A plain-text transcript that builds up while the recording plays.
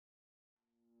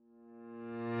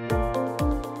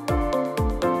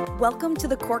Welcome to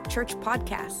the Cork Church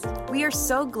Podcast. We are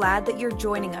so glad that you're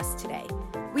joining us today.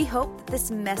 We hope that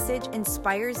this message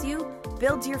inspires you,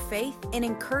 builds your faith, and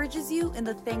encourages you in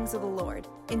the things of the Lord.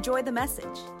 Enjoy the message.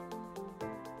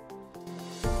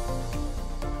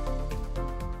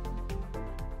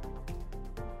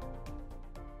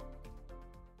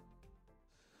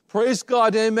 Praise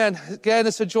God, amen. Again,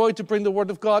 it's a joy to bring the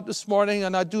Word of God this morning,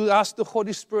 and I do ask the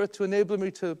Holy Spirit to enable me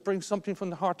to bring something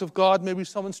from the heart of God, maybe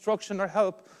some instruction or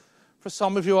help for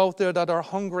some of you out there that are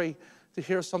hungry to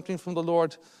hear something from the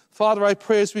Lord. Father, I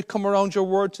pray as we come around your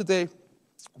Word today,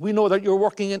 we know that you're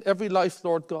working in every life,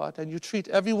 Lord God, and you treat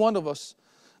every one of us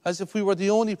as if we were the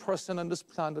only person on this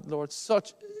planet, Lord.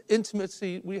 Such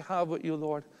intimacy we have with you,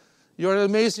 Lord. You're an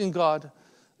amazing God,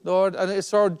 Lord, and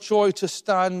it's our joy to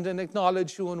stand and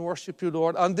acknowledge you and worship you,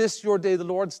 Lord, on this, your day, the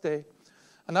Lord's day.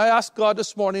 And I ask God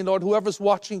this morning, Lord, whoever's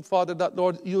watching, Father, that,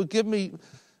 Lord, you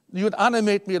would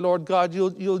animate me, Lord God.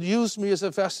 You'll use me as a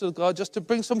vessel, God, just to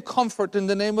bring some comfort in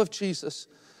the name of Jesus.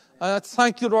 And I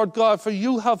thank you, Lord God, for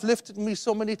you have lifted me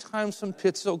so many times from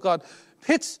pits, oh God,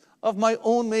 pits of my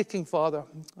own making, Father.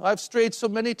 I've strayed so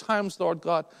many times, Lord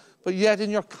God, but yet in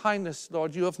your kindness,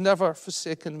 Lord, you have never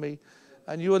forsaken me.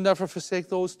 And you will never forsake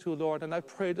those two, Lord. And I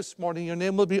pray this morning your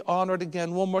name will be honored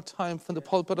again one more time from the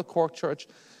pulpit of Cork Church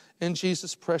in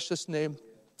Jesus' precious name.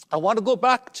 I want to go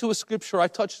back to a scripture I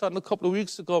touched on a couple of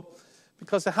weeks ago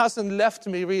because it hasn't left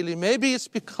me really. Maybe it's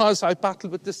because I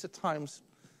battle with this at times.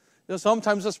 You know,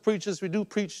 sometimes as preachers we do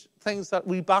preach things that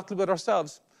we battle with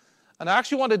ourselves. And I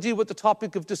actually want to deal with the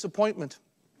topic of disappointment.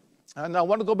 And I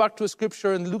want to go back to a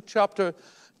scripture in Luke chapter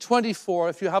 24.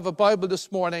 If you have a Bible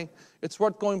this morning, it's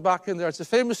worth going back in there. It's a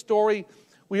famous story.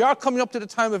 We are coming up to the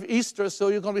time of Easter, so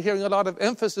you're going to be hearing a lot of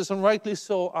emphasis, and rightly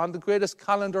so, on the greatest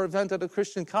calendar event of the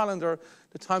Christian calendar,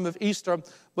 the time of Easter.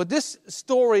 But this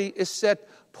story is set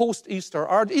post-Easter,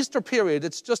 our Easter period.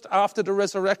 It's just after the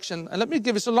resurrection. And let me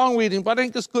give you, it's a long reading, but I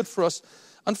think it's good for us.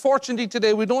 Unfortunately,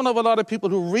 today, we don't have a lot of people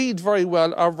who read very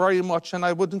well or very much, and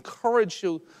I would encourage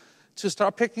you to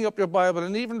start picking up your Bible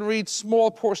and even read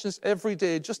small portions every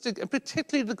day,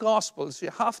 particularly the Gospels. You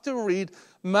have to read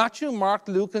Matthew, Mark,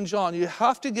 Luke, and John. You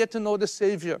have to get to know the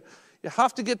Savior. You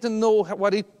have to get to know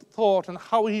what he thought and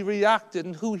how he reacted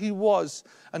and who he was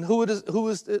and who is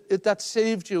it that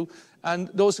saved you, and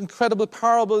those incredible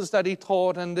parables that he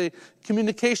taught and the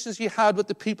communications he had with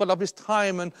the people of his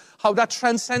time and how that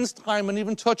transcends time and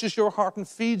even touches your heart and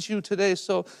feeds you today.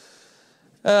 So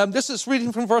this is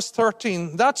reading from verse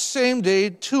 13. That same day,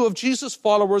 two of Jesus'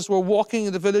 followers were walking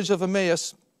in the village of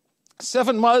Emmaus,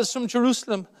 7 miles from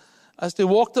Jerusalem. As they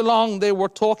walked along, they were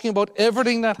talking about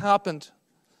everything that happened.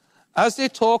 As they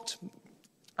talked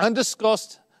and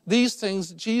discussed these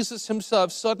things, Jesus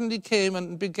himself suddenly came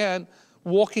and began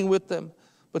walking with them.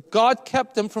 But God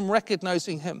kept them from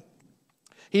recognizing him.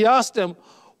 He asked them,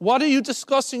 "What are you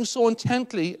discussing so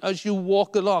intently as you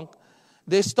walk along?"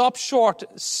 They stopped short,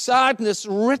 sadness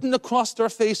written across their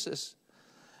faces.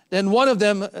 Then one of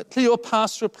them,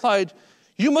 Cleopas, replied,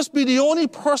 "You must be the only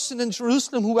person in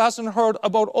Jerusalem who hasn't heard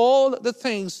about all the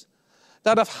things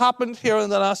that have happened here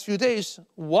in the last few days."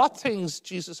 "What things?"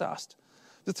 Jesus asked.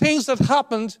 "The things that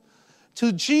happened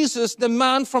to Jesus, the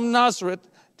man from Nazareth.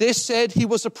 They said he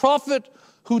was a prophet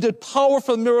who did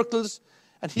powerful miracles,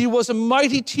 and he was a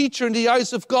mighty teacher in the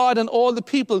eyes of God and all the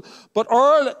people. But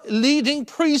our leading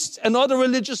priests and other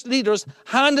religious leaders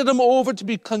handed him over to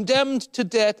be condemned to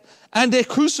death, and they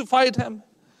crucified him.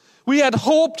 We had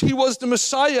hoped he was the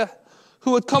Messiah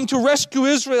who had come to rescue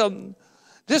Israel.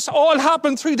 This all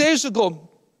happened 3 days ago.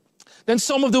 Then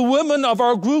some of the women of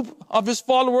our group of his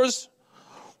followers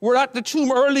were at the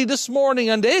tomb early this morning,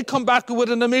 and they come back with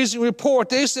an amazing report.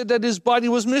 They said that his body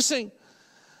was missing.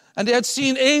 And they had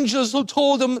seen angels who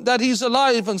told them that he's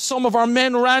alive. And some of our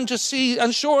men ran to see,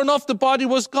 and sure enough, the body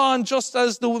was gone, just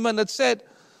as the women had said.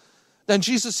 Then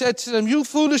Jesus said to them, "You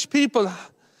foolish people,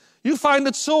 you find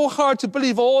it so hard to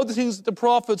believe all the things that the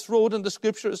prophets wrote in the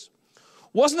scriptures.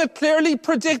 Wasn't it clearly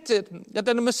predicted that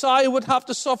the Messiah would have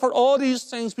to suffer all these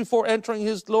things before entering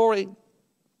his glory?"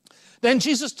 Then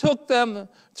Jesus took them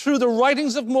through the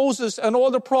writings of Moses and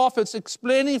all the prophets,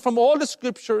 explaining from all the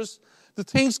scriptures the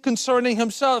things concerning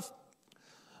himself.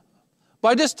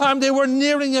 By this time they were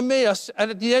nearing Emmaus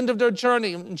and at the end of their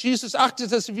journey. And Jesus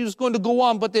acted as if he was going to go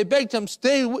on, but they begged him,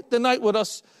 "Stay the night with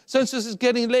us since this is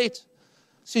getting late."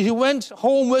 So he went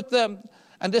home with them,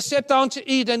 and they sat down to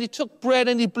eat, and he took bread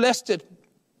and he blessed it.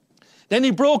 Then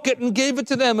he broke it and gave it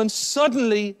to them, and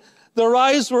suddenly their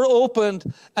eyes were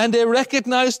opened and they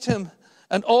recognized him.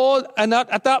 And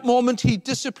at that moment he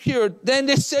disappeared. Then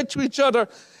they said to each other,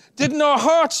 "Didn't our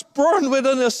hearts burn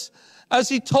within us as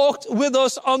he talked with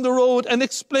us on the road and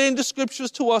explained the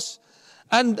scriptures to us.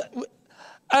 And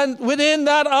within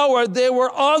that hour, they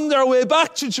were on their way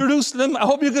back to Jerusalem. I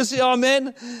hope you can say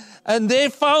amen. And they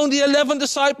found the 11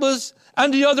 disciples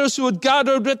and the others who had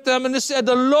gathered with them. And they said,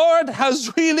 the Lord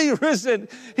has really risen.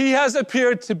 He has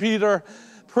appeared to Peter.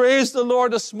 Praise the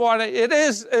Lord this morning. It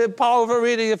is a powerful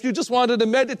reading. If you just wanted to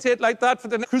meditate like that for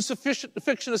the crucifixion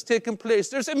has taken place.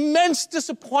 There's immense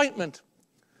disappointment.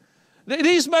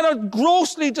 These men are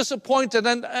grossly disappointed.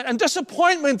 And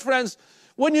disappointment, friends,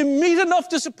 when you meet enough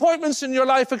disappointments in your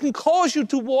life, it can cause you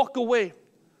to walk away.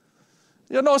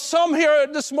 You know, some here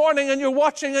this morning and you're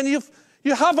watching and you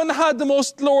haven't had the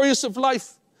most glorious of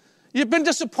life. You've been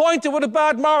disappointed with a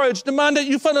bad marriage. The man that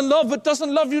you fell in love with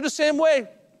doesn't love you the same way.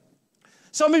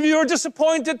 Some of you are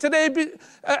disappointed today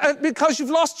because you've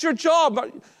lost your job,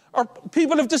 or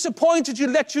people have disappointed you,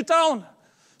 let you down.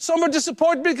 Some are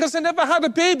disappointed because they never had a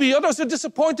baby. Others are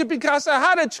disappointed because they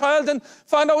had a child and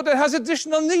found out it has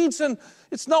additional needs and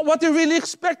it's not what they really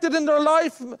expected in their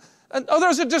life. And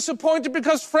others are disappointed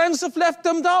because friends have let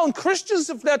them down. Christians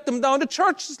have let them down. The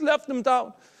church has left them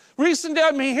down. Recently,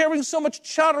 I've been hearing so much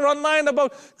chatter online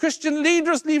about Christian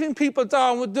leaders leaving people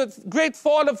down with the great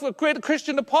fall of a great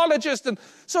Christian apologist. And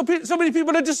so many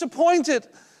people are disappointed.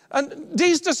 And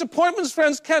these disappointments,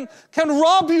 friends, can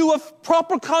rob you of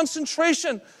proper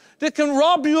concentration. They can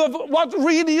rob you of what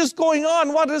really is going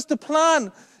on, what is the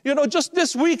plan. You know, just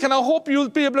this week, and I hope you'll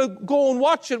be able to go and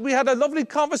watch it, we had a lovely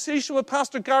conversation with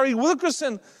Pastor Gary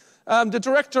Wilkerson, the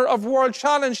director of World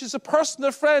Challenge. He's a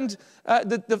personal friend.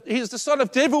 He's the son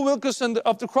of David Wilkerson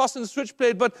of the Cross and the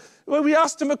Switchblade. But when we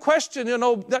asked him a question, you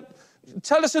know,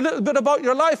 tell us a little bit about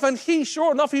your life. And he,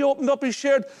 sure enough, he opened up, he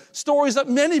shared stories that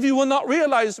many of you will not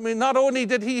realize. I mean, not only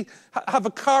did he have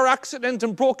a car accident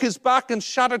and broke his back and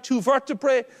shattered 2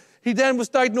 vertebrae, he then was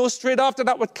diagnosed straight after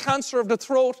that with cancer of the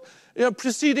throat. You know,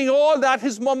 preceding all that,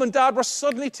 his mom and dad were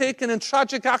suddenly taken in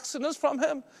tragic accidents from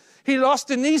him. He lost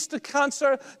a niece to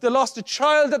cancer. They lost a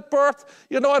child at birth.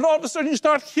 You know, and all of a sudden you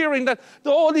start hearing that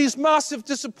all these massive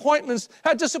disappointments,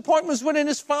 had disappointments within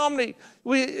his family.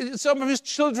 Some of his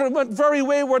children went very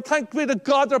wayward. Thank be to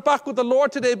God they're back with the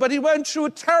Lord today. But he went through a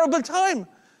terrible time.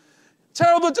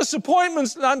 Terrible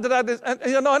disappointments landed at it.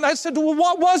 And I said, well,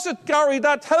 what was it, Gary,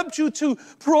 that helped you to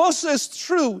process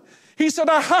through? He said,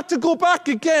 I had to go back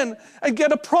again and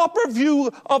get a proper view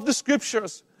of the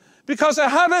scriptures. Because I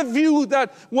had a view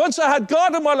that once I had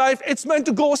God in my life, it's meant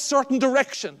to go a certain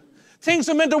direction. Things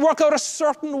are meant to work out a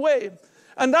certain way.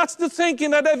 And that's the thinking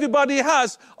that everybody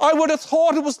has. I would have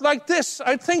thought it was like this.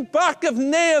 I think back of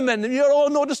Naaman, and you all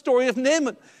know the story of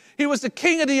Naaman. He was the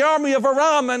king of the army of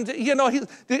Aram, and you know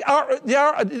the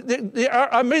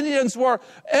Arameans were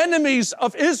enemies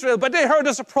of Israel, but they heard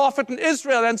there's a prophet in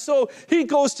Israel, and so he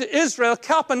goes to Israel,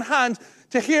 cap in hand,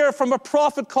 to hear from a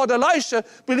prophet called Elisha,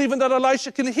 believing that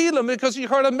Elisha can heal him because he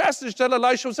heard a message that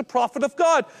Elisha was a prophet of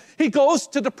God. He goes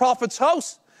to the prophet's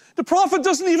house. The prophet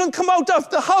doesn't even come out of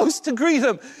the house to greet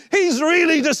him. He's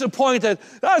really disappointed.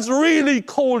 That's really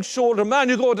cold shoulder. Man,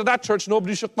 you go to that church,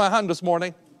 nobody shook my hand this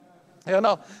morning. You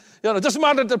know, it doesn't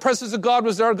matter that the presence of God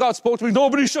was there. God spoke to me.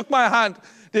 Nobody shook my hand.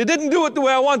 They didn't do it the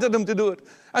way I wanted them to do it.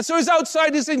 And so he's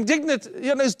outside, he's indignant,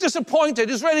 he's disappointed.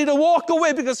 He's ready to walk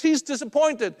away because he's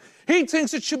disappointed. He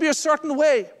thinks it should be a certain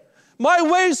way. My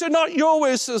ways are not your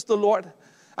ways, says the Lord.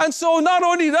 And so not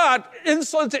only that,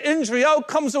 insult to injury, out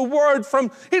comes a word from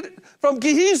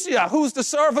Gehazi, who's the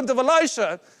servant of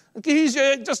Elisha.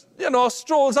 Gehazi just,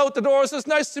 strolls out the door and says,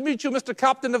 nice to meet you, Mr.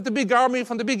 Captain of the big army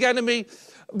from the big enemy.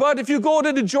 But if you go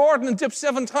to the Jordan and dip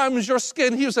 7 times your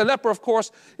skin, he was a leper, of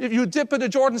course. If you dip in the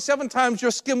Jordan 7 times,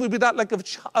 your skin will be that like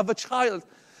of a child.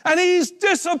 And he's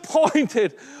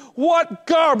disappointed. What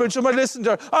garbage am I listening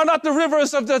to? Are not the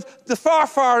rivers of the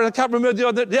Farfar, I can't remember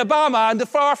the Abama and the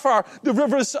Farfar, the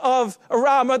rivers of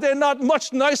Aram, are they not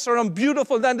much nicer and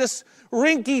beautiful than this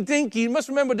rinky-dinky? You must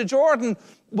remember the Jordan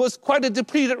was quite a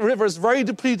depleted river. It's very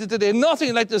depleted today.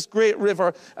 Nothing like this great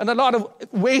river. And a lot of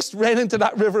waste ran into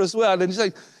that river as well. And he's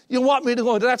like, you want me to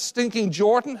go into that stinking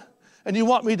Jordan? And you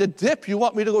want me to dip? You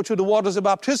want me to go through the waters of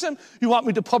baptism? You want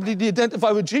me to publicly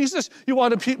identify with Jesus? You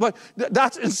want to...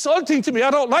 That's insulting to me.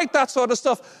 I don't like that sort of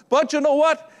stuff. But you know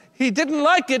what? He didn't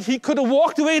like it. He could have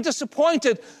walked away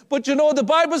disappointed. But the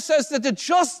Bible says that the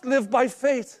just live by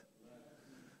faith.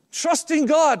 Trusting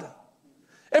God.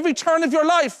 Every turn of your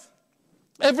life.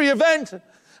 Every event.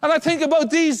 And I think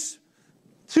about these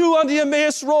 2 on the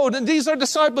Emmaus Road, and these are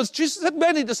disciples. Jesus had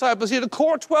many disciples. He had a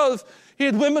core 12. He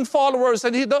had women followers,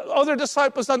 and he had other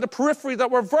disciples on the periphery that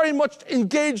were very much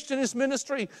engaged in his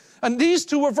ministry. And these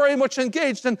 2 were very much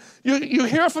engaged. And you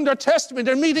hear from their testimony,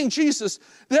 they're meeting Jesus.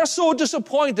 They're so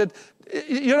disappointed.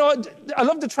 You know, I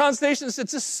love the translations.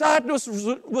 It's a sadness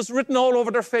was written all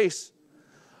over their face.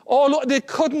 They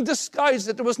couldn't disguise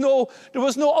it. There was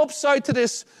no upside to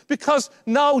this, because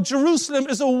now Jerusalem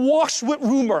is awash with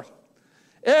rumor.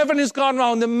 Everything has gone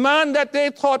wrong. The man that they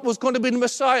thought was going to be the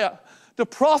Messiah, the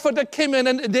prophet that came in,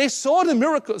 and they saw the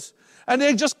miracles, and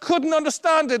they just couldn't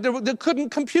understand it. They couldn't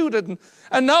compute it.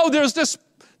 And now there's this,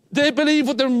 they believe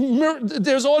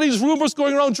there's all these rumors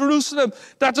going around Jerusalem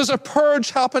that there's a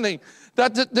purge happening,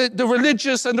 that the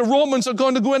religious and the Romans are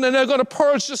going to go in and they're going to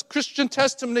purge this Christian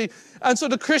testimony. And so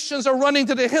the Christians are running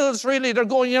to the hills, really. They're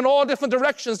going in all different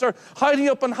directions. They're hiding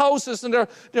up in houses, and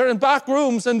they're in back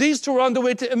rooms. And these two are on the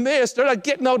way to Emmaus. They're like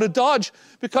getting out of Dodge,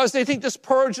 because they think this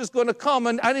purge is going to come,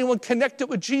 and anyone connected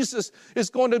with Jesus is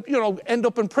going to, end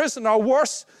up in prison or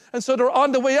worse. And so they're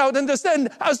on the way out. And then,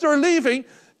 as they're leaving,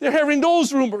 they're hearing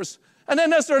those rumors. And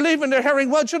then as they're leaving, they're hearing,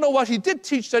 well, you know what? He did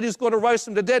teach that he's going to rise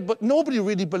from the dead, but nobody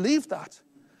really believed that.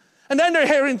 And then they're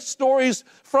hearing stories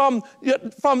from the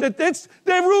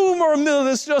rumor mill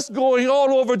is just going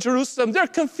all over Jerusalem. They're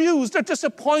confused. They're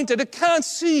disappointed. They can't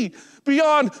see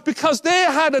beyond, because they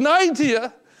had an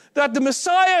idea that the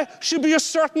Messiah should be a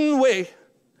certain way.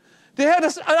 They had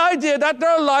an idea that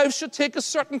their lives should take a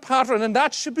certain pattern, and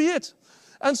that should be it.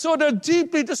 And so they're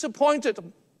deeply disappointed.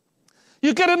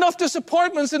 You get enough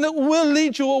disappointments and it will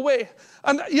lead you away.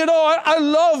 And, I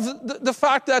love the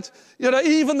fact that,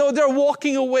 even though they're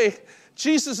walking away,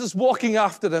 Jesus is walking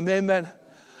after them. Amen.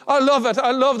 I love it.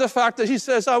 I love the fact that he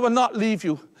says, I will not leave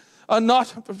you.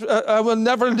 I will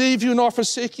never leave you nor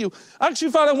forsake you. Actually,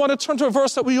 in fact, I want to turn to a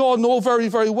verse that we all know very,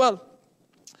 very well.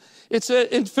 It's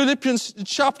in Philippians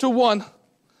chapter 1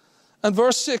 and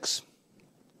verse 6.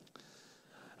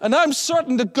 And I'm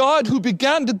certain that God, who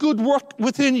began the good work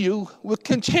within you, will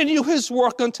continue his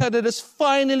work until it is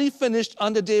finally finished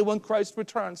on the day when Christ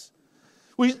returns.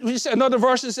 We say, another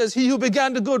verse says, he who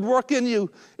began the good work in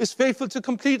you is faithful to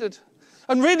complete it.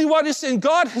 And really what he's saying,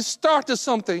 God has started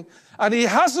something, and he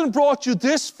hasn't brought you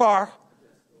this far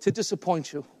to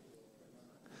disappoint you.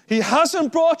 He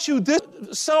hasn't brought you this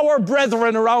sour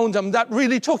brethren around him that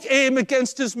really took aim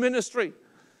against his ministry,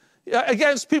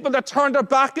 against people that turned their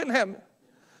back on him.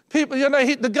 People,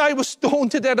 the guy was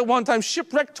stoned to death at one time,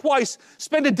 shipwrecked twice,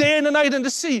 spent a day and a night in the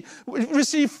sea,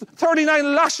 received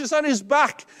 39 lashes on his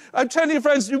back. I'm telling you,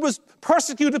 friends, he was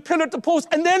persecuted, pillared to post,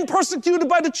 and then persecuted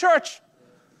by the church.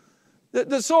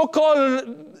 The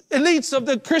so-called elites of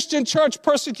the Christian church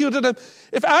persecuted him.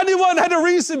 If anyone had a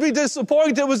reason to be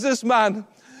disappointed, it was this man.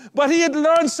 But he had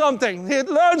learned something. He had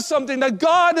learned something, that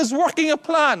God is working a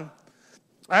plan.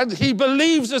 And he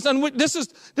believes this, and this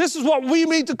is what we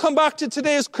need to come back to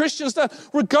today as Christians, that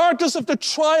regardless of the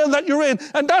trial that you're in,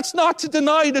 and that's not to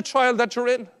deny the trial that you're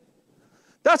in.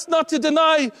 That's not to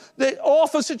deny the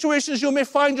awful situations you may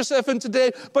find yourself in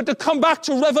today, but to come back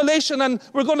to revelation, and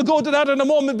we're going to go to that in a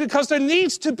moment, because there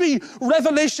needs to be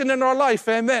revelation in our life,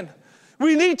 amen.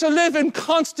 We need to live in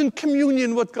constant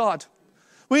communion with God.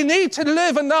 We need to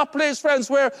live in that place, friends,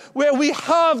 where we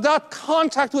have that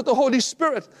contact with the Holy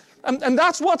Spirit. And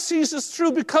that's what sees us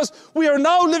through, because we are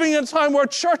now living in a time where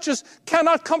churches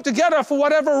cannot come together for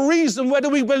whatever reason, whether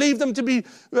we believe them to be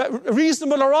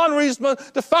reasonable or unreasonable.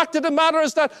 The fact of the matter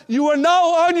is that you are now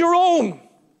on your own.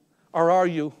 Or are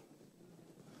you?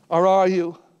 Or are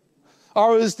you?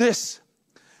 Or is this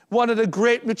one of the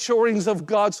great maturings of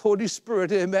God's Holy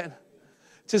Spirit? Amen.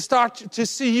 To start to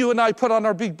see you and I put on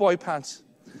our big boy pants.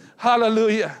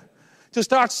 Hallelujah. To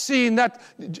start seeing that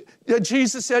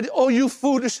Jesus said, oh, you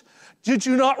foolish, did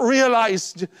you not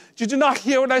realize, did you not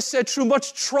hear what I said? Through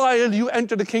much trial you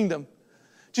enter the kingdom.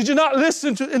 Did you not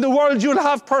listen to, in the world you'll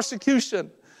have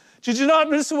persecution? Did you not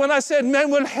listen when I said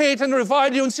men will hate and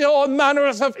revile you and say all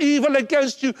manners of evil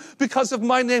against you because of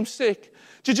my name's sake?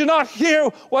 Did you not hear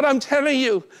what I'm telling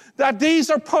you? That these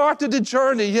are part of the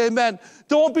journey, amen.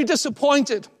 Don't be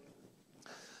disappointed.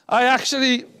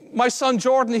 My son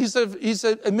Jordan, he's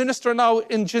a minister now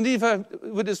in Geneva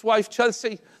with his wife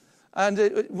Chelsea. And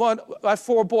I have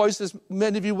 4 boys, as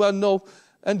many of you well know.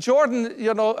 And Jordan,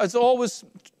 as always,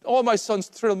 all my sons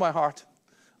thrill my heart.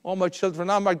 All my children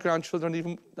and my grandchildren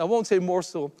even. I won't say more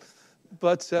so,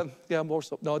 but more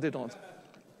so. No, they don't.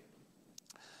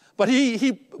 But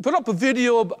he put up a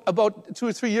video about 2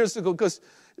 or 3 years ago, because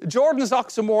Jordan's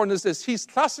oxymoron is this. He's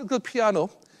classical piano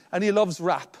and he loves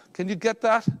rap. Can you get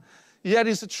that? Yet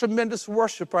he's a tremendous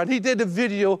worshiper. And he did a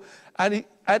video, and he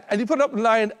put it up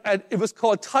online, and it was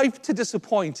called Type to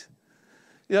Disappoint.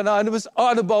 And it was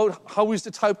all about how he's the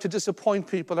type to disappoint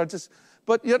people.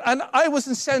 And I was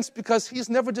incensed, because he's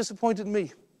never disappointed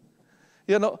me.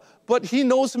 But he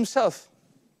knows himself.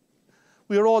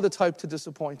 We are all the type to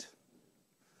disappoint.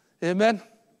 Amen?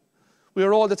 We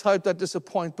are all the type that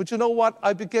disappoint. But you know what?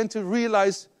 I began to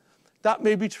realize that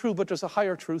may be true, but there's a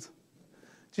higher truth.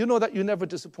 Do you know that you never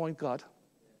disappoint God?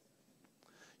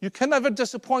 You can never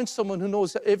disappoint someone who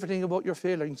knows everything about your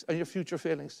failings and your future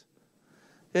failings.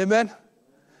 Amen?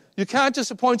 You can't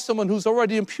disappoint someone who's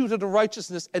already imputed a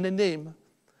righteousness and a name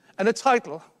and a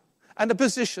title and a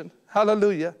position.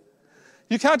 Hallelujah.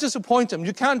 You can't disappoint him.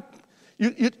 You can't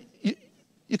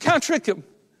trick him.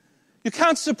 You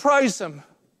can't surprise him.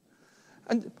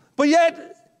 But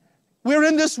yet, we're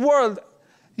in this world.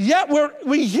 Yet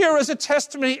we hear as a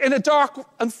testimony in a dark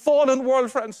and fallen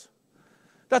world, friends,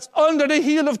 that's under the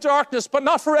heel of darkness, but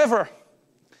not forever.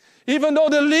 Even though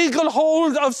the legal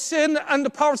hold of sin and the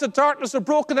powers of darkness are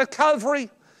broken at Calvary,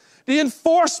 the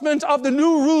enforcement of the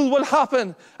new rule will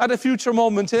happen at a future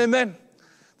moment. Amen.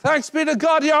 Thanks be to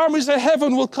God, the armies of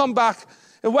heaven will come back.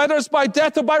 And whether it's by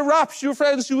death or by rapture,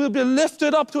 friends, you will be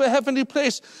lifted up to a heavenly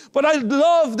place. But I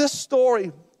love this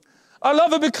story. I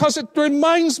love it because it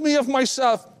reminds me of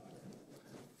myself.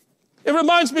 It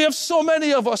reminds me of so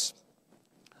many of us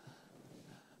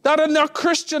that in their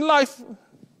Christian life,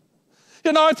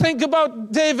 I think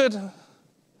about David.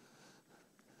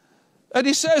 And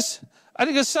he says, I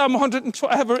think it's Psalm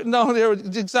 112. I have it written down here,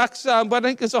 the exact Psalm, but I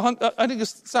think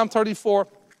it's Psalm 34.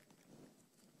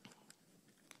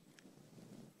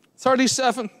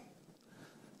 37.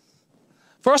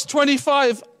 Verse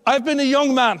 25, I've been a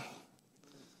young man,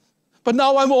 but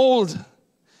now I'm old.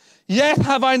 Yet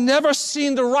have I never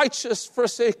seen the righteous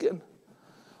forsaken,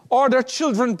 or their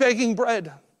children begging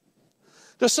bread.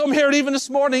 There's some here even this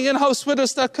morning in-house with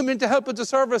us that come in to help with the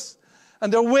service,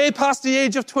 and they're way past the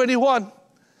age of 21.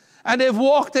 And they've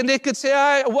walked and they could say,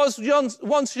 I was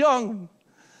once young,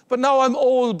 but now I'm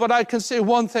old. But I can say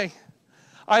one thing.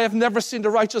 I have never seen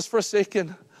the righteous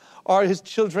forsaken or his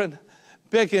children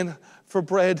begging for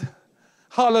bread.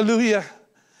 Hallelujah.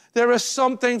 There is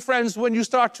something, friends, when you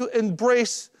start to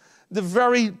embrace the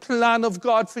very plan of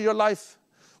God for your life,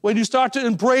 when you start to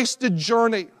embrace the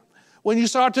journey, when you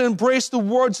start to embrace the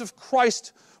words of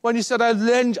Christ, when he said,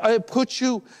 I put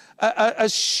you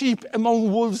as sheep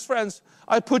among wolves, friends.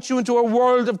 I put you into a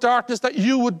world of darkness that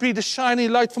you would be the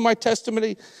shining light for my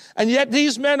testimony. And yet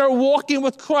these men are walking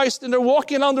with Christ and they're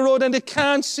walking on the road and they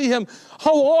can't see him.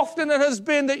 How often it has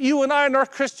been that you and I in our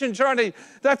Christian journey,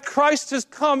 that Christ has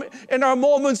come in our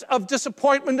moments of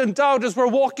disappointment and doubt as we're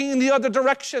walking in the other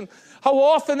direction. How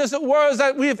often, as it were,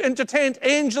 that we have entertained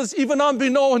angels, even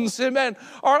unbeknownst, amen,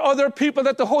 or other people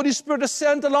that the Holy Spirit has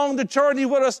sent along the journey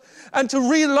with us, and to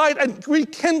relight and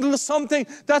rekindle something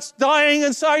that's dying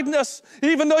inside us,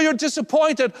 even though you're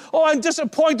disappointed. Oh, I'm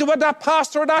disappointed with that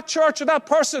pastor or that church or that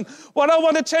person. Well, I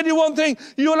want to tell you one thing.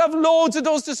 You'll have loads of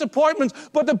those disappointments,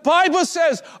 but the Bible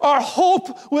says our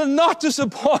hope will not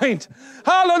disappoint.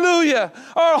 Hallelujah.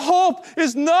 Our hope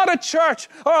is not a church.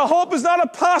 Our hope is not a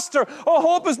pastor. Our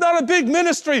hope is not a big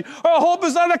ministry. Our hope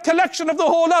is not a collection of the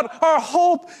whole lot. Our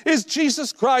hope is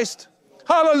Jesus Christ.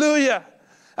 Hallelujah.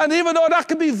 And even though that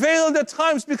can be veiled at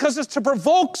times because it's to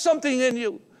provoke something in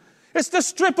you, it's to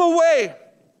strip away.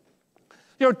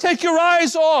 Take your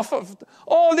eyes off of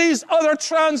all these other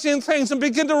transient things and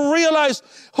begin to realize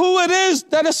who it is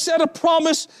that has set a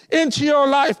promise into your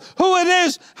life. Who it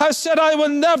is has said, I will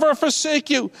never forsake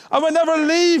you. I will never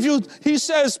leave you. He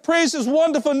says, praise his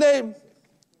wonderful name.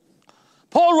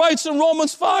 Paul writes in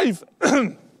Romans 5,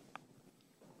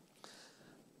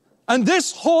 and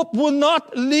this hope will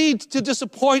not lead to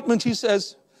disappointment, he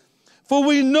says, for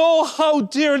we know how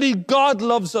dearly God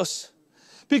loves us,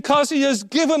 because he has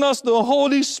given us the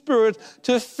Holy Spirit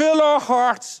to fill our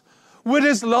hearts with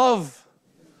his love.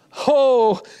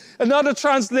 Oh, another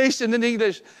translation in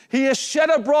English, he has shed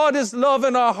abroad his love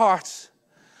in our hearts.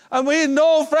 And we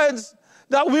know, friends,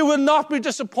 that we will not be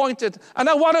disappointed. And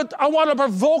I want to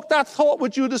provoke that thought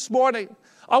with you this morning.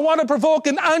 I want to provoke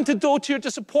an antidote to your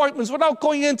disappointments without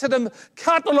going into the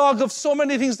catalog of so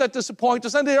many things that disappoint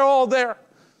us, and they are all there.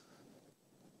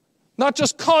 Not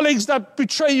just colleagues that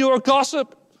betray you or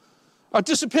gossip, or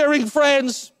disappearing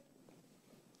friends,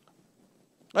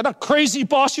 or that crazy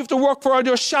boss you have to work for, or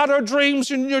your shattered dreams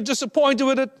and you're disappointed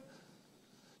with it,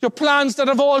 your plans that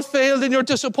have all failed and you're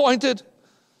disappointed,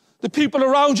 the people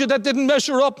around you that didn't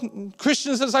measure up,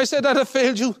 Christians, as I said, that have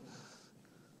failed you.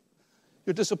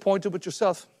 You're disappointed with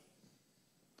yourself.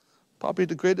 Probably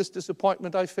the greatest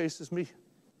disappointment I face is me.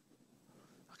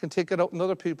 I can take it out on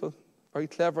other people. Very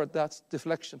clever at that,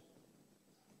 deflection.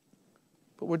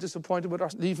 But we're disappointed with our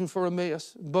leaving for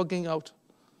Emmaus, bugging out.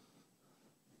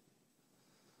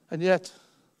 And yet,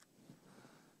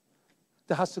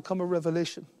 there has to come a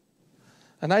revelation.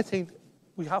 And I think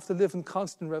we have to live in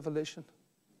constant revelation.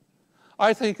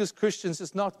 I think as Christians,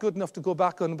 it's not good enough to go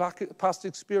back on past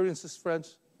experiences,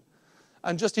 friends.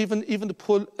 And just even to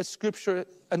pull a scripture,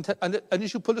 and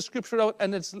as you pull a scripture out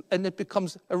and it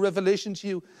becomes a revelation to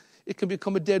you, it can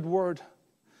become a dead word.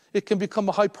 It can become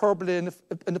a hyperbole,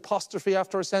 an apostrophe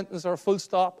after a sentence or a full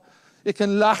stop. It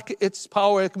can lack its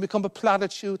power. It can become a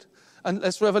platitude. And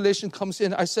as revelation comes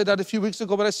in, I said that a few weeks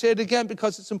ago, but I say it again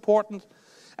because it's important.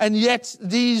 And yet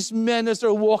these men, as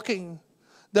they're walking,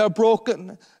 they're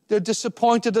broken. They're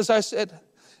disappointed, as I said.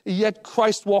 Yet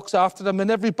Christ walks after them.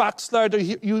 And every backslider,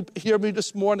 you hear me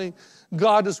this morning,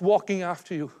 God is walking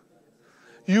after you.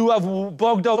 You have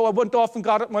bugged out. I went off and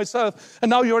got it myself. And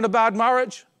now you're in a bad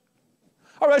marriage.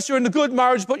 Or else you're in a good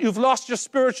marriage, but you've lost your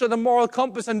spiritual and moral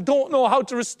compass and don't know how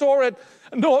to restore it,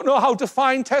 and don't know how to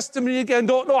find testimony again,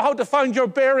 don't know how to find your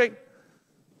bearing.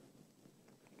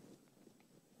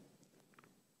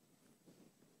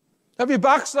 Every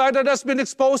backslider that's been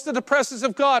exposed to the presence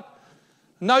of God.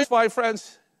 Now you're fine,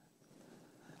 friends.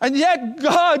 And yet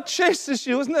God chases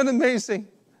you. Isn't that amazing?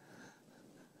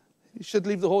 You should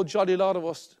leave the whole jolly lot of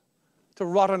us to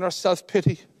rot in our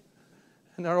self-pity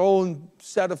and our own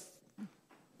set of...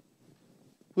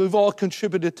 We've all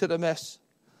contributed to the mess.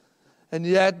 And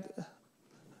yet,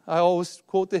 I always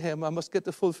quote the hymn, I must get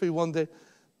the full free one day.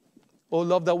 Oh,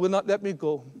 love that will not let me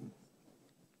go.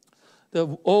 The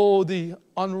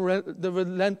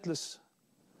relentless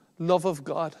love of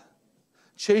God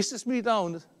chases me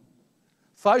down,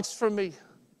 fights for me,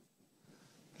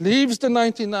 leaves the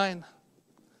 99,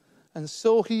 and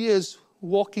so he is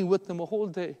walking with them a whole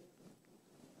day.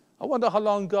 I wonder how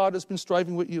long God has been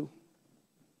striving with you.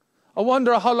 I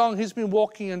wonder how long he's been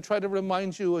walking and trying to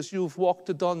remind you as you've walked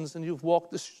the Duns and you've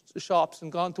walked the shops and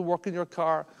gone to work in your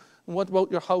car. And what about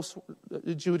your house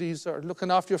duties or looking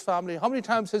after your family? How many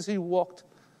times has he walked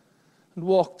and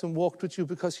walked and walked with you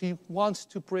because he wants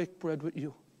to break bread with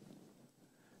you?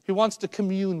 He wants to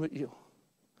commune with you.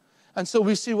 And so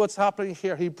we see what's happening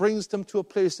here. He brings them to a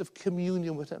place of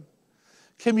communion with him.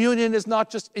 Communion is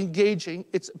not just engaging,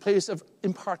 it's a place of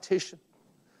impartation.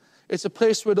 It's a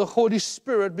place where the Holy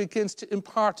Spirit begins to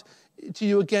impart to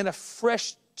you again a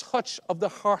fresh touch of the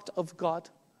heart of God.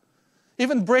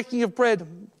 Even breaking of bread.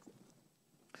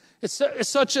 It's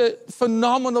such a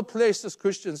phenomenal place as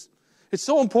Christians. It's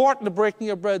so important, the breaking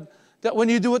of bread, that when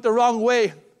you do it the wrong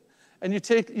way and you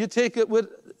take it with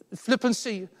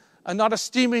flippancy and not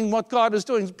esteeming what God is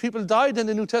doing. People died in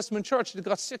the New Testament church. They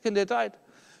got sick and they died.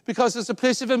 Because there's a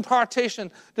place of impartation.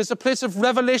 There's a place of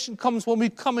revelation comes when we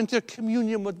come into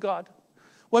communion with God.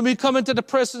 When we come into the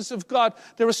presence of God,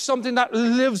 there is something that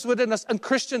lives within us. And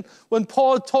Christian, when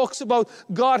Paul talks about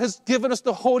God has given us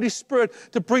the Holy Spirit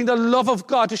to bring the love of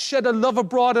God, to shed the love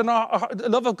abroad in the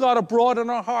love of God abroad in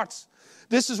our hearts.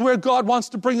 This is where God wants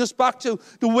to bring us back to.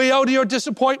 The way out of your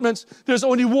disappointments, there's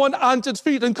only one answered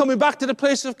feet, and coming back to the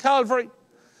place of Calvary.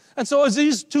 And so as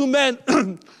these two men,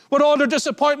 with all their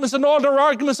disappointments and all their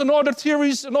arguments and all their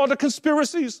theories and all their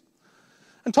conspiracies,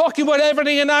 and talking about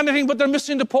everything and anything, but they're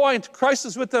missing the point. Christ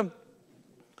is with them.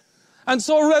 And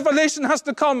so revelation has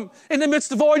to come in the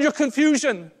midst of all your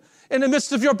confusion, in the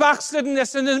midst of your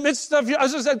backsliddenness, in the midst of your,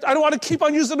 as I said, I don't want to keep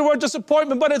on using the word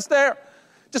disappointment, but it's there.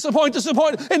 Disappoint.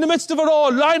 In the midst of it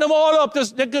all, line them all up.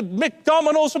 They could make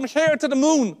dominoes from here to the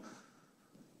moon.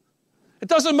 It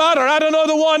doesn't matter. Add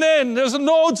another one in. There's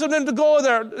loads of them to go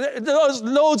there. There's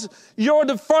loads. You're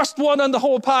the first one on the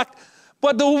whole pack.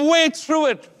 But the way through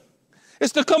it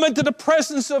is to come into the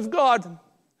presence of God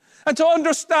and to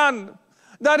understand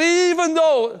that even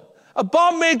though a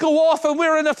bomb may go off and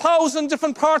we're in 1,000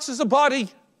 different parts of the body,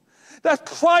 that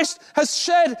Christ has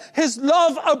shed his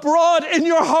love abroad in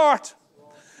your heart,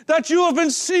 that you have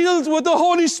been sealed with the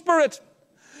Holy Spirit.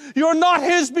 You're not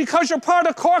his because you're part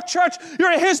of Cork Church.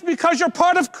 You're his because you're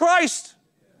part of Christ.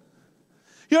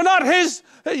 You're not his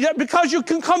because you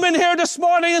can come in here this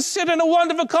morning and sit in a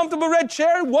wonderful, comfortable red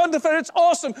chair. Wonderful, it's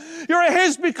awesome. You're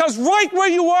his because right where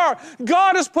you are,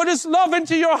 God has put his love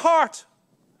into your heart.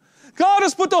 God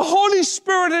has put the Holy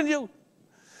Spirit in you.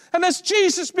 And as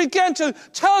Jesus began to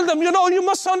tell them, you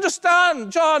must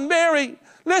understand, John, Mary,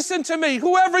 listen to me,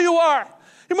 whoever you are.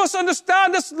 You must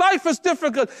understand this life is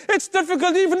difficult. It's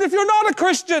difficult even if you're not a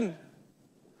Christian.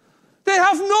 They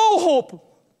have no hope.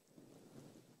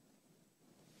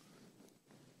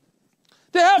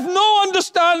 They have no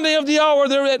understanding of the hour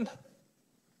they're in.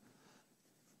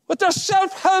 But they're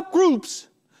self-help groups.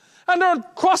 And they're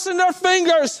crossing their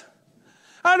fingers.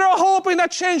 And they're hoping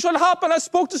that change will happen. I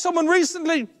spoke to someone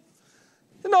recently.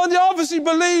 And they obviously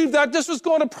believed that this was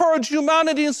going to purge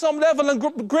humanity in some level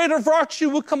and greater virtue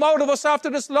would come out of us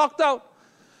after this lockdown.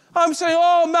 I'm saying,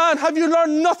 oh man, have you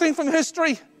learned nothing from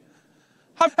history?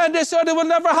 And they said it will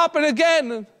never happen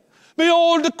again. May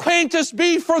old acquaintance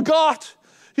be forgot.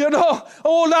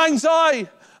 Old Lang Syne.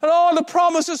 And all the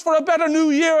promises for a better new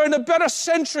year and a better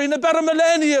century and a better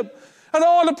millennium. And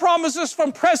all the promises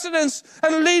from presidents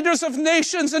and leaders of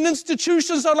nations and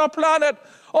institutions on our planet.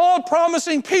 All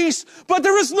promising peace. But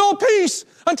there is no peace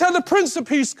until the Prince of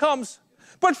Peace comes.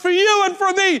 But for you and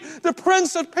for me, the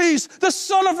Prince of Peace, the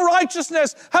Son of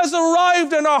Righteousness, has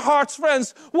arrived in our hearts,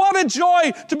 friends. What a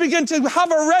joy to begin to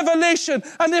have a revelation.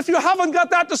 And if you haven't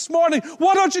got that this morning,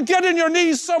 why don't you get on your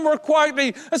knees somewhere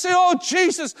quietly and say, oh,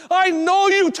 Jesus, I know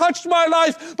you touched my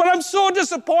life, but I'm so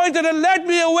disappointed and led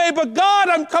me away. But God,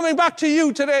 I'm coming back to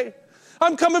you today.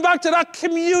 I'm coming back to that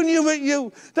communion with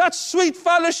you, that sweet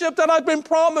fellowship that I've been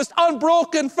promised,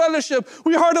 unbroken fellowship.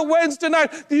 We heard it Wednesday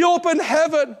night, the open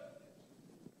heaven.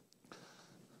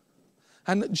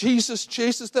 And Jesus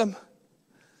chases them.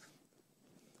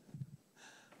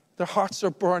 Their hearts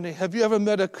are burning. Have you ever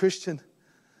met a Christian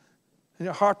and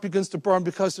your heart begins to burn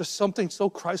because there's something so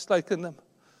Christ-like in them?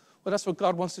 Well, that's what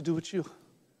God wants to do with you.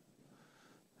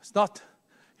 It's not,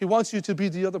 He wants you to be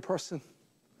the other person.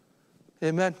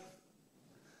 Amen.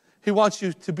 He wants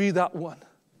you to be that one.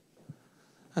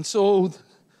 And so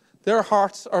their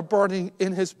hearts are burning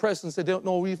in His presence. They don't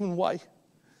know even why.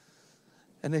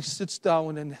 And He sits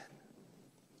down and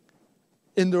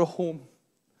in their home.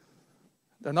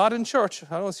 They're not in church.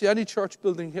 I don't see any church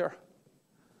building here.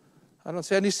 I don't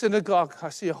see any synagogue. I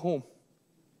see a home.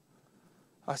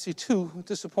 I see two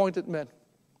disappointed men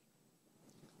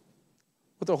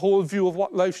with a whole view of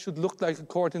what life should look like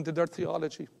according to their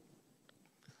theology.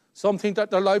 Some think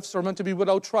that their lives are meant to be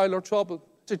without trial or trouble,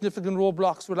 significant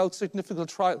roadblocks without significant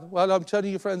trial. Well, I'm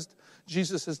telling you, friends,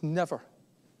 Jesus has never,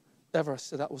 ever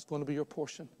said that was going to be your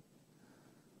portion.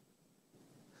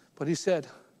 But He said,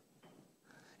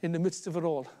 in the midst of it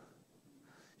all,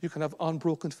 you can have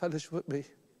unbroken fellowship with me.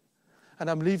 And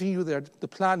I'm leaving you there. The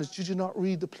plan is, did you not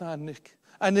read the plan, Nick?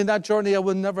 And in that journey, I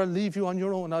will never leave you on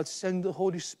your own. I'll send the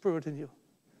Holy Spirit in you.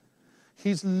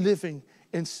 He's living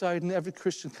inside in every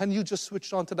Christian. Can you just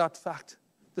switch on to that fact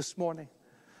this morning?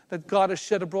 That God has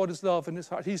shed abroad His love in His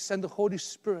heart. He's sent the Holy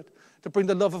Spirit to bring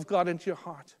the love of God into your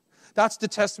heart. That's the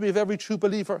testimony of every true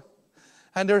believer.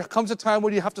 And there comes a time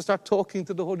when you have to start talking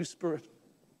to the Holy Spirit.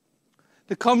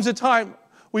 There comes a time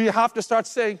where you have to start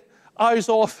saying, eyes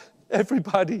off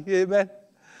everybody, amen?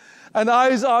 And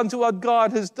eyes on to what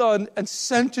God has done, and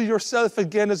center yourself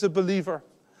again as a believer.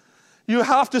 You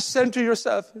have to center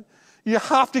yourself. You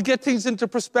have to get things into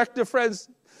perspective, friends.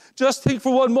 Just think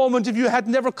for one moment, if you had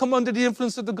never come under the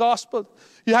influence of the gospel,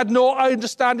 you had no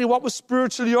understanding what was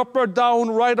spiritually up or down,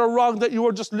 right or wrong, that you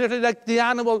were just literally like the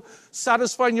animal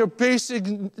satisfying your basic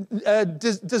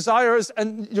desires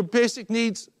and your basic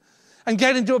needs. And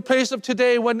get into a place of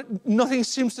today when nothing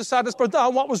seems to satisfy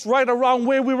down what was right or wrong,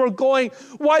 where we were going,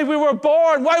 why we were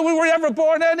born, why we were ever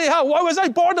born anyhow. Why was I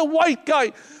born a white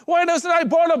guy? Why wasn't I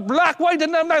born a black? Why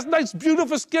didn't I have that nice,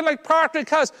 beautiful skin like Patrick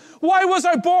has? Why was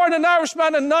I born an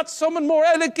Irishman and not someone more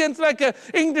elegant like an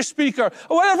English speaker?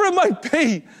 Or whatever it might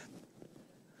be.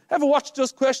 Ever watched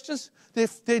those questions?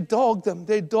 They dogged them.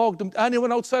 They dogged them.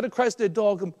 Anyone outside of Christ, they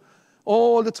dogged them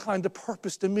all the time. The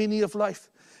purpose, the meaning of life.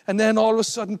 And then all of a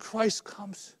sudden, Christ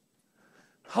comes.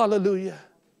 Hallelujah.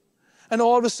 And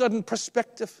all of a sudden,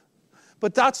 perspective.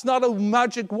 But that's not a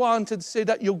magic wand to say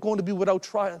that you're going to be without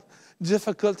trial,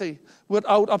 difficulty,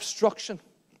 without obstruction,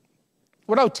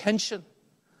 without tension.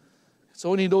 It's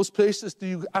only in those places do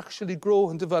you actually grow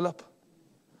and develop.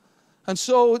 And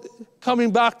so,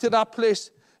 coming back to that place,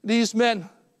 these men,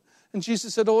 and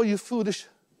Jesus said, oh, you foolish,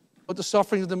 about the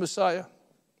suffering of the Messiah.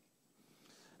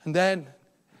 And then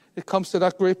it comes to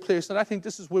that great place, and I think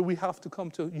this is where we have to come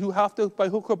to. You have to, by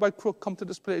hook or by crook, come to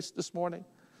this place this morning.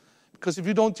 Because if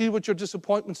you don't deal with your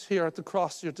disappointments here at the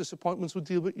cross, your disappointments will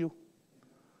deal with you.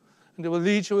 And they will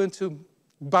lead you into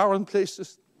barren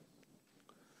places.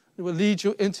 They will lead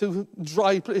you into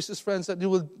dry places, friends, that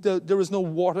there is no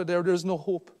water there is no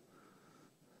hope.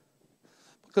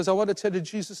 Because I want to tell you,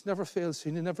 Jesus never fails you,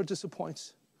 and He never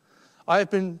disappoints. I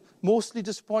have been mostly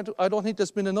disappointed. I don't think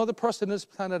there's been another person on this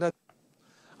planet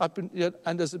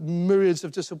and there's myriads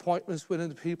of disappointments within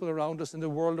the people around us and the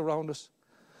world around us.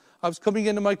 I was coming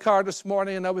into my car this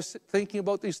morning and I was thinking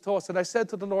about these thoughts, and I said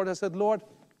to the Lord, I said, Lord,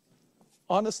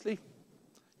 honestly,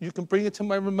 you can bring it to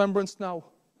my remembrance now,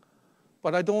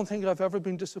 but I don't think I've ever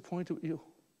been disappointed with you.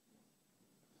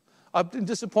 I've been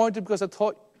disappointed because I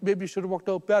thought maybe you should have worked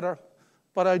out better,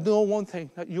 but I know one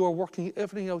thing, that you are working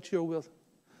everything out to your will.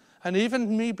 And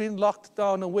even me being locked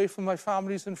down away from my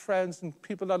families and friends and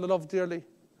people that I love dearly,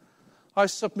 I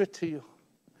submit to you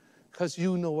because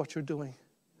you know what you're doing.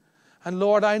 And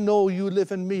Lord, I know you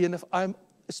live in me, and if I'm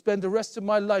spend the rest of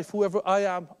my life, whoever I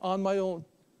am, on my own,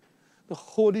 the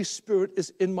Holy Spirit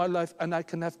is in my life and I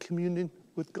can have communion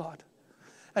with God.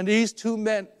 And these two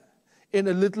men in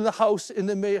a little house in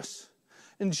Emmaus,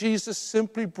 and Jesus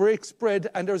simply breaks bread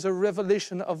and there's a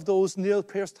revelation of those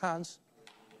nail-pierced hands.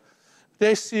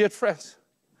 They see it, friends.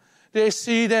 They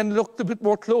see, then looked a bit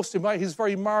more closely. He's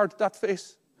very marred, that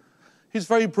face. He's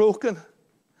very broken.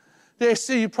 They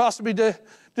see possibly the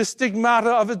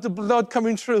stigmata of it, the blood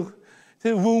coming through,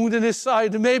 the wound in his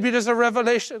side. And maybe there's a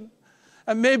revelation.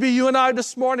 And maybe you and I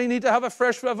this morning need to have a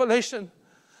fresh revelation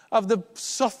of the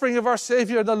suffering of our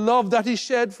Savior, the love that he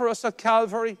shed for us at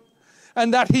Calvary,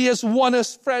 and that he has won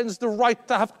us, friends, the right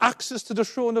to have access to the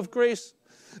throne of grace.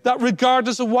 That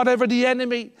regardless of whatever the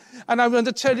enemy, and I'm going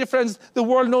to tell you, friends, the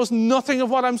world knows nothing of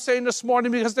what I'm saying this morning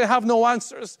because they have no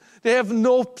answers. They have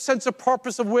no sense of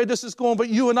purpose of where this is going. But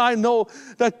you and I know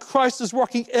that Christ is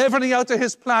working everything out to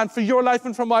his plan for your life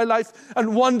and for my life.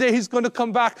 And one day he's going to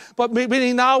come back. But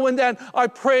maybe now and then, I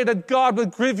pray that God will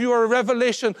give you a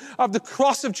revelation of the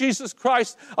cross of Jesus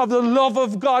Christ, of the love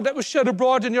of God that was shed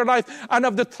abroad in your life, and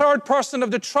of the third person of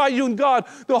the triune God,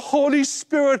 the Holy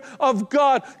Spirit of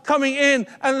God coming in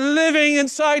and living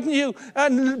inside you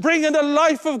and bringing the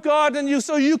life of God in you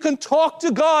so you can talk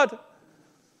to God.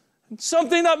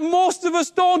 Something that most of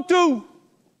us don't do.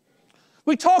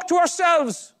 We talk to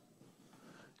ourselves.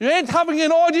 You ain't having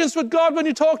an audience with God when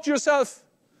you talk to yourself.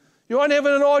 You aren't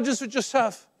having an audience with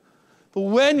yourself. But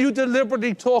when you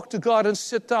deliberately talk to God and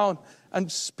sit down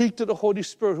and speak to the Holy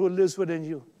Spirit who lives within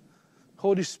you.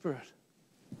 Holy Spirit,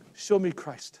 show me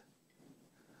Christ.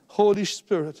 Holy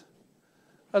Spirit,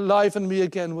 enliven me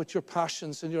again with your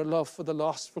passions and your love for the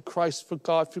lost, for Christ, for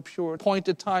God, for pure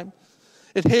appointed time.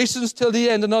 It hastens till the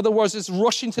end. In other words, it's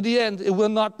rushing to the end. It will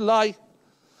not lie.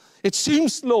 It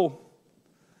seems slow.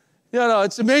 You know,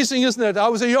 it's amazing, isn't it? I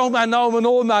was a young man, now I'm an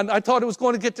old man. I thought it was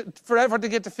going to get forever to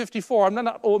get to 54. I'm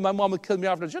not old. My mom would kill me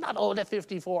afterwards. You're not old at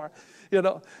 54, you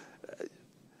know.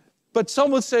 But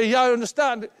some would say, yeah, I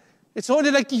understand. It's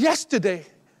only like yesterday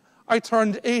I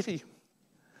turned 80.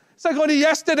 It's like only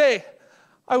yesterday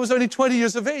I was only 20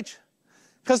 years of age.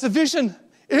 Because the vision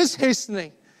is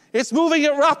hastening. It's moving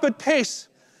at rapid pace.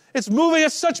 It's moving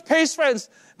at such pace, friends,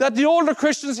 that the older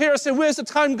Christians here are saying, where's the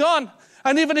time gone?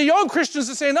 And even the young Christians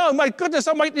are saying, oh, my goodness,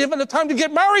 I might even have time to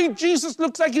get married. Jesus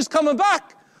looks like he's coming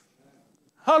back.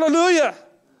 Hallelujah.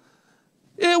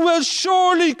 It will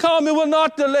surely come. It will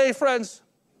not delay, friends.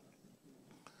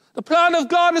 The plan of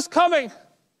God is coming.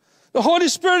 The Holy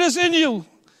Spirit is in you.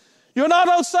 You're not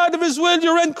outside of his will.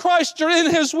 You're in Christ. You're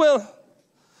in his will.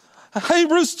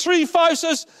 Hebrews 3:5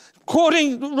 says,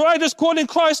 writers quoting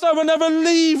Christ, I will never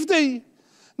leave thee,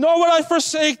 nor will I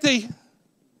forsake thee.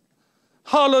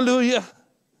 Hallelujah.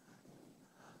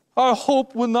 Our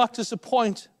hope will not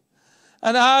disappoint.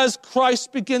 And as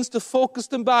Christ begins to focus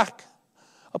them back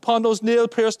upon those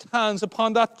nail-pierced hands,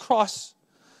 upon that cross,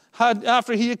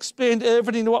 after he explained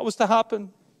everything what was to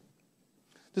happen,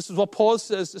 this is what Paul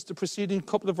says, it's the preceding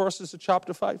couple of verses of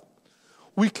chapter 5.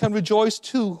 We can rejoice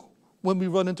too when we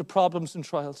run into problems and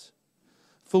trials.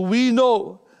 For we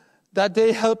know that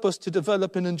they help us to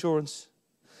develop in endurance.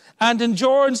 And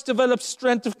endurance develops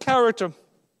strength of character.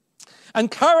 And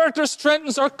character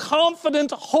strengthens our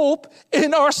confident hope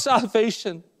in our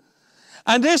salvation.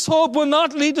 And this hope will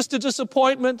not lead us to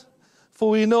disappointment,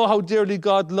 for we know how dearly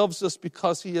God loves us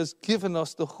because he has given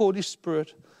us the Holy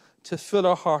Spirit to fill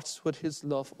our hearts with his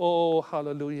love. Oh,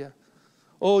 hallelujah.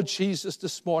 Oh, Jesus,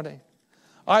 this morning,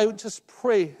 I would just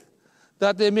pray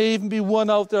that there may even be one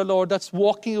out there, Lord, that's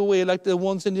walking away like the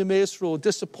ones in the Emmaus Road,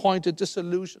 disappointed,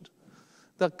 disillusioned.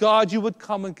 That God, you would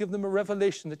come and give them a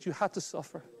revelation that you had to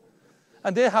suffer.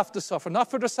 And they have to suffer, not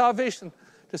for their salvation,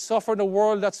 to suffer in a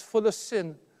world that's full of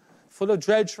sin, full of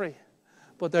drudgery.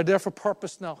 But they're there for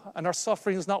purpose now. And our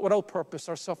suffering is not without purpose.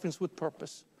 Our suffering is with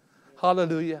purpose.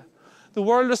 Hallelujah. The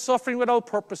world is suffering without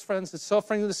purpose, friends. It's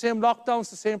suffering in the same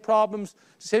lockdowns, the same problems,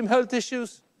 the same health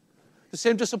issues, the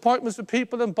same disappointments with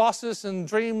people and bosses and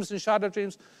dreams and shattered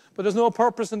dreams. But there's no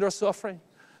purpose in their suffering.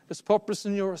 There's purpose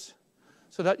in yours,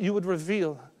 so that you would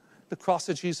reveal the cross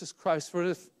of Jesus Christ. For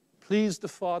it pleased the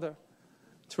Father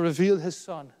to reveal his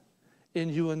Son in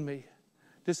you and me.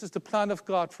 This is the plan of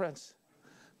God, friends.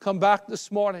 Come back this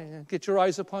morning and get your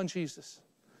eyes upon Jesus.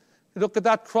 Look at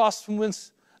that cross from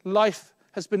whence life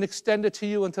has been extended to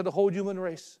you and to the whole human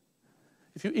race.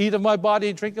 If you eat of my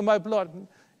body, drink of my blood,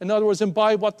 in other words,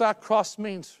 imbibe what that cross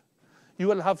means, you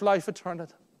will have life eternal.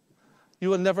 You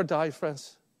will never die,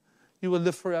 friends. You will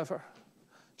live forever.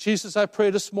 Jesus, I pray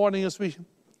this morning as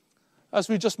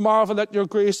we just marvel at your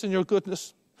grace and your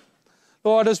goodness.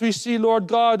 Lord, as we see, Lord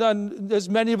God, and as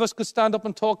many of us could stand up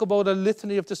and talk about a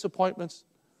litany of disappointments.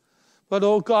 But,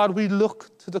 oh God, we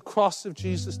look to the cross of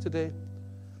Jesus today.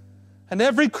 And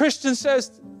every Christian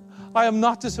says, I am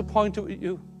not disappointed with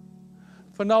you.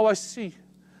 For now I see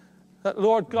that,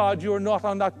 Lord God, you are not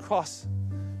on that cross.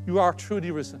 You are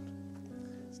truly risen.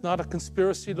 It's not a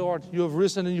conspiracy, Lord. You have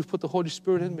risen and you've put the Holy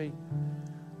Spirit in me.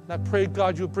 And I pray,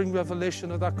 God, you'll bring revelation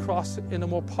of that cross in a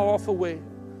more powerful way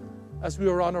as we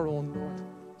are on our own, Lord.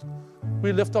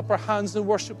 We lift up our hands in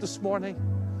worship this morning.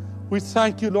 We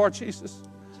thank you, Lord Jesus,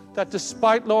 that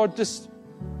despite, Lord, this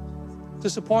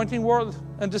disappointing world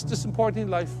and this disappointing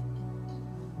life,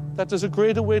 that there's a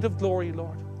greater weight of glory,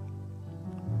 Lord.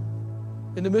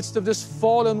 In the midst of this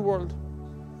fallen world,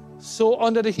 so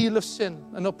under the heel of sin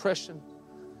and oppression,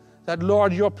 that,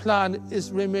 Lord, your plan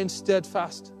is remain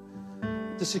steadfast.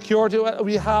 The security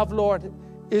we have, Lord,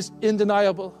 is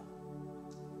undeniable.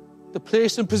 The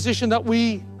place and position that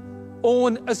we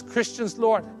own as Christians,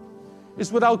 Lord,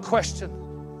 is without question.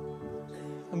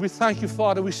 And we thank you,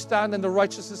 Father. We stand in the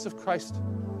righteousness of Christ,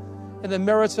 in the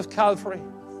merits of Calvary.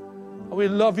 And we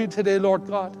love you today, Lord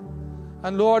God.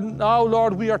 And Lord, now,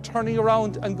 Lord, we are turning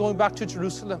around and going back to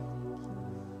Jerusalem.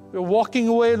 We're walking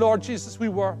away, Lord Jesus, we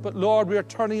were. But Lord, we are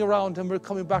turning around and we're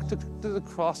coming back to the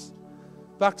cross,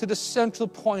 back to the central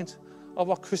point of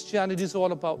what Christianity is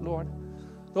all about, Lord.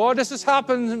 Lord, this has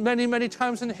happened many, many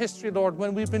times in history, Lord,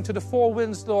 when we've been to the four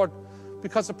winds, Lord,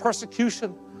 because of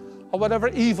persecution or whatever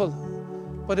evil.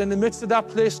 But in the midst of that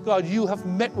place, God, you have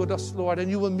met with us, Lord, and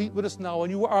you will meet with us now,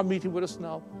 and you are meeting with us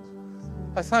now.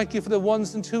 I thank you for the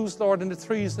ones and twos, Lord, and the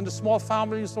threes and the small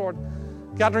families, Lord,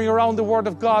 gathering around the Word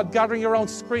of God, gathering around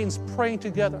screens, praying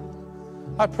together.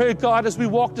 I pray, God, as we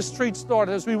walk the streets, Lord,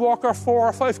 as we walk our 4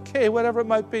 or 5K, whatever it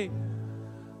might be,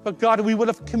 but God, we will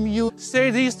have communion. Say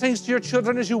these things to your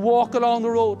children as you walk along the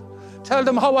road. Tell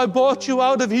them how I brought you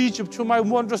out of Egypt through my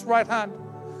wondrous right hand.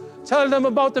 Tell them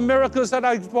about the miracles that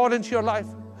I brought into your life.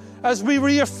 As we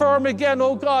reaffirm again,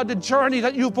 oh God, the journey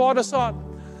that you brought us on.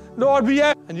 Lord,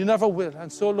 and you never will.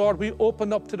 And so, Lord, we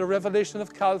open up to the revelation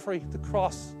of Calvary, the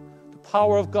cross, the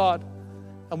power of God,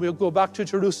 and we'll go back to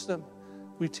Jerusalem.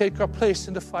 We take our place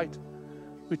in the fight.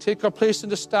 We take our place in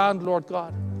the stand, Lord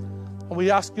God. And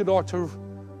we ask you, Lord, to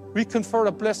reconfer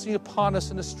a blessing upon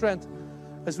us and a strength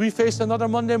as we face another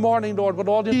Monday morning, Lord, with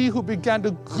all He who began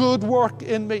the good work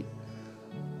in me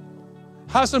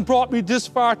hasn't brought me this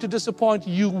far to disappoint.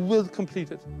 You will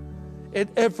complete it. In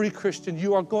every Christian,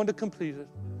 you are going to complete it.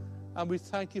 And we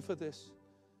thank you for this.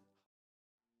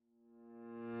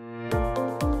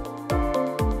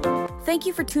 Thank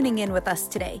you for tuning in with us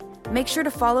today. Make sure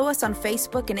to follow us on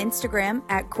Facebook and Instagram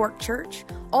at Cork Church.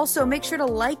 Also, make sure to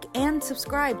like and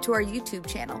subscribe to our YouTube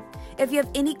channel. If you have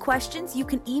any questions, you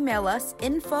can email us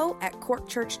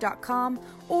info@corkchurch.com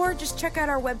or just check out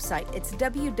our website. It's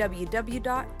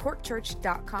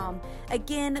www.corkchurch.com.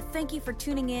 Again, thank you for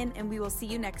tuning in, and we will see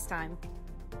you next time.